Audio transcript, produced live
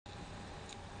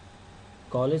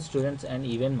College students and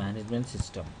event management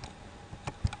system.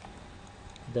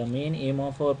 The main aim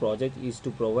of our project is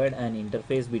to provide an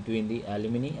interface between the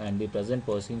alumni and the present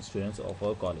pursuing students of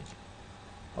our college.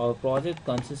 Our project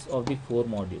consists of the 4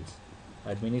 modules: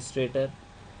 administrator,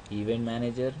 event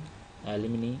manager,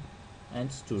 alumni,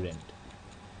 and student.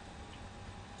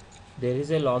 There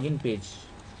is a login page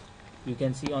you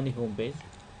can see on the home page,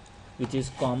 which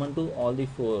is common to all the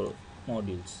 4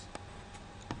 modules.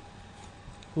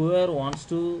 Whoever wants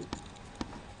to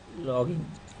log in,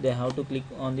 they have to click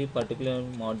on the particular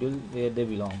module where they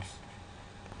belongs.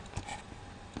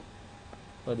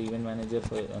 For the event manager,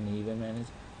 on the event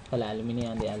manager; for the alumni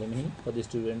on the alumni; for the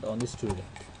student on the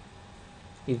student,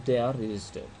 if they are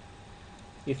registered.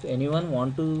 If anyone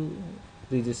want to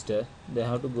register, they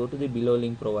have to go to the below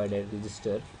link provided,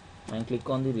 register, and click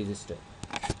on the register.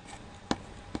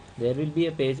 There will be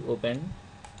a page open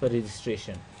for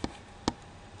registration.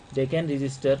 They can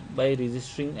register by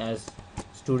registering as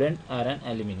student or an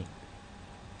alumni.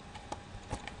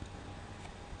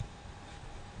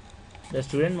 The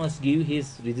student must give his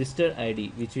registered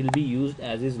ID, which will be used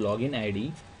as his login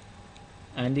ID,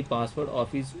 and the password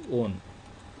of his own.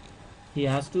 He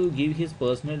has to give his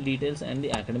personal details and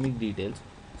the academic details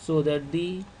so that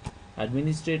the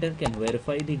administrator can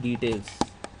verify the details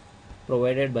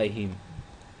provided by him.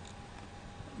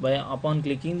 Upon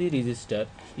clicking the register,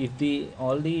 if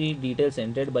all the details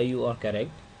entered by you are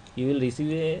correct, you will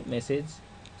receive a message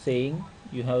saying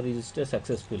you have registered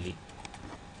successfully.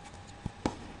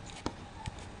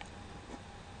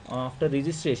 After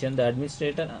registration, the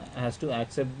administrator has to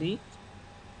accept the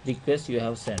request you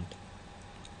have sent.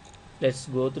 Let's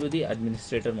go through the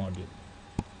administrator module.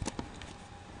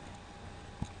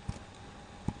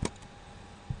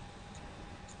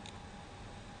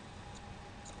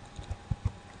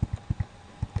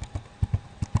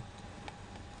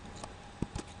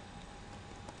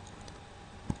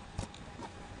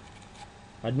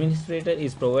 Administrator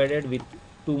is provided with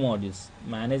 2 modules: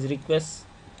 manage requests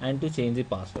and to change the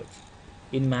passwords.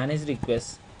 In manage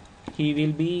requests, he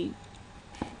will be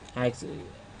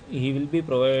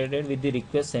provided with the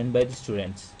request sent by the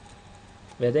students,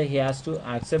 whether he has to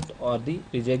accept or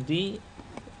reject the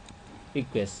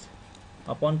request.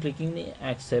 Upon clicking the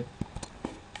accept,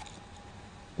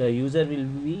 the user will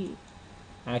be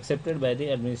accepted by the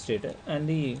administrator and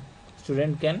the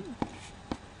student can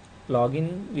log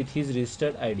in with his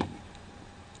registered ID.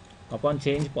 Upon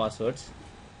change passwords,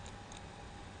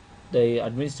 the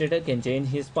administrator can change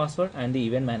his password and the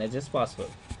event manager's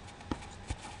password.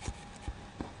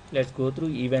 Let's go through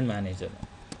event manager.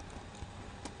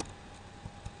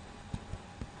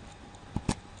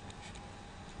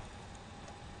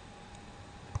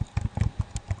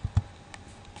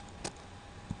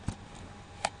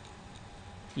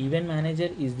 Event manager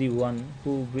is the one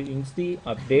who brings the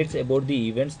updates about the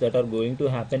events that are going to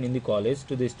happen in the college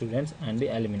to the students and the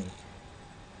alumni.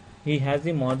 He has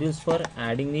the modules for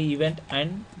adding the event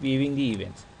and viewing the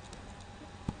events.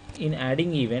 In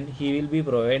adding event, he will be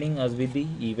providing us with the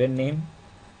event name,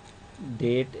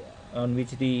 date on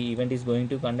which the event is going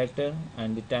to conduct,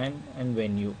 and the time and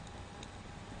venue.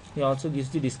 He also gives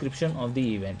the description of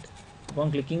the event.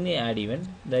 Upon clicking the add event,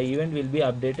 the event will be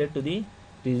updated to the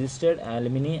registered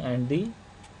alumni and the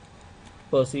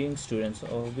pursuing students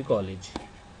of the college.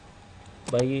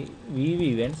 By view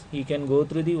events, he can go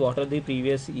through what are the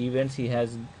previous events he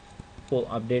has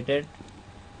updated.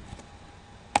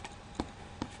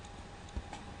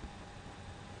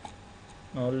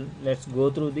 Now let's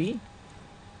go through the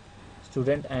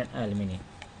student and alumni.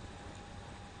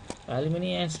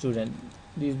 Alumni and student,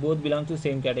 these both belong to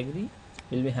same category,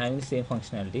 will be having the same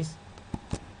functionalities.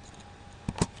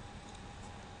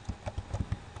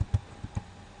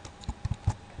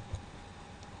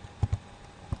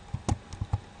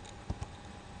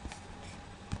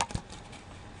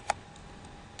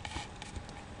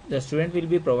 The student will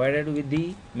be provided with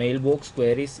the mailbox,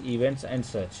 queries, events, and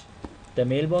such. The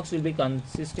mailbox will be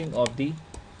consisting of the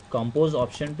compose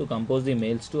option to compose the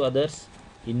mails to others,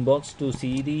 inbox to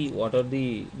see what are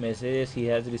the messages he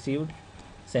has received,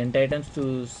 sent items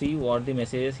to see what the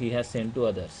messages he has sent to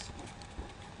others.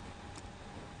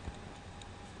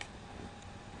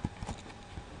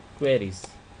 Queries.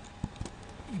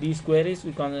 These queries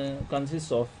will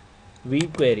consist of view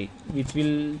query, which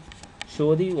will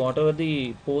show whatever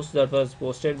the post that was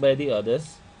posted by the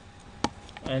others,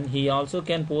 and he also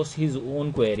can post his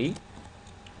own query.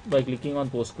 By clicking on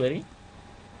post query,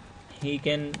 he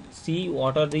can see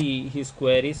what are his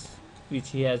queries which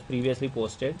he has previously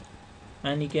posted,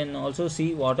 and he can also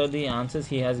see what are the answers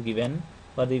he has given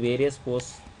for the various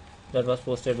posts that was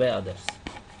posted by others.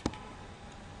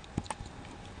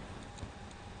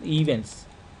 events.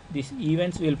 These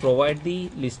events will provide the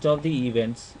list of the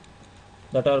events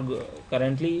that are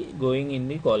currently going in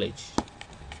the college.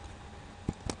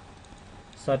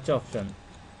 Search option.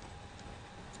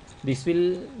 This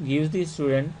will give the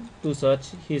student to search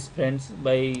his friends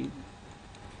by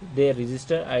their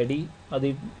register ID or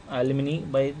the alumni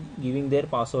by giving their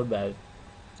password badge.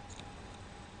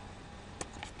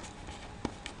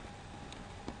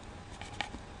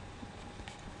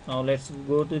 Now let's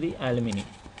go to the alumni.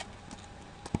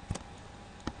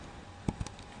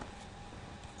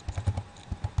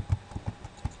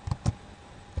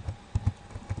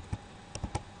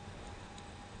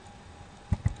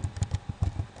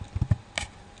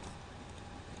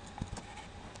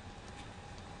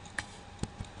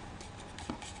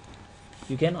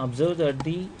 You can observe that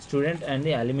the student and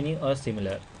the alumni are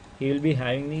similar. He will be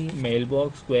having the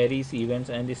mailbox, queries, events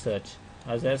and the search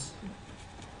as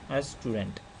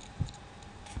student.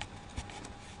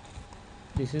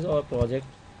 This is our project,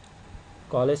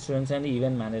 College Students and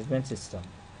Event Management System.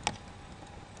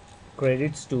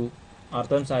 Credits to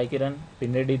Artham Sai Kiran,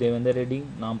 Pinreddy Devendra Reddy,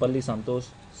 Nampalli Santosh,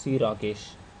 C.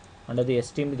 Rakesh, under the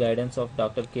esteemed guidance of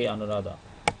Dr. K. Anuradha.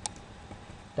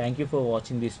 Thank you for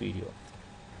watching this video.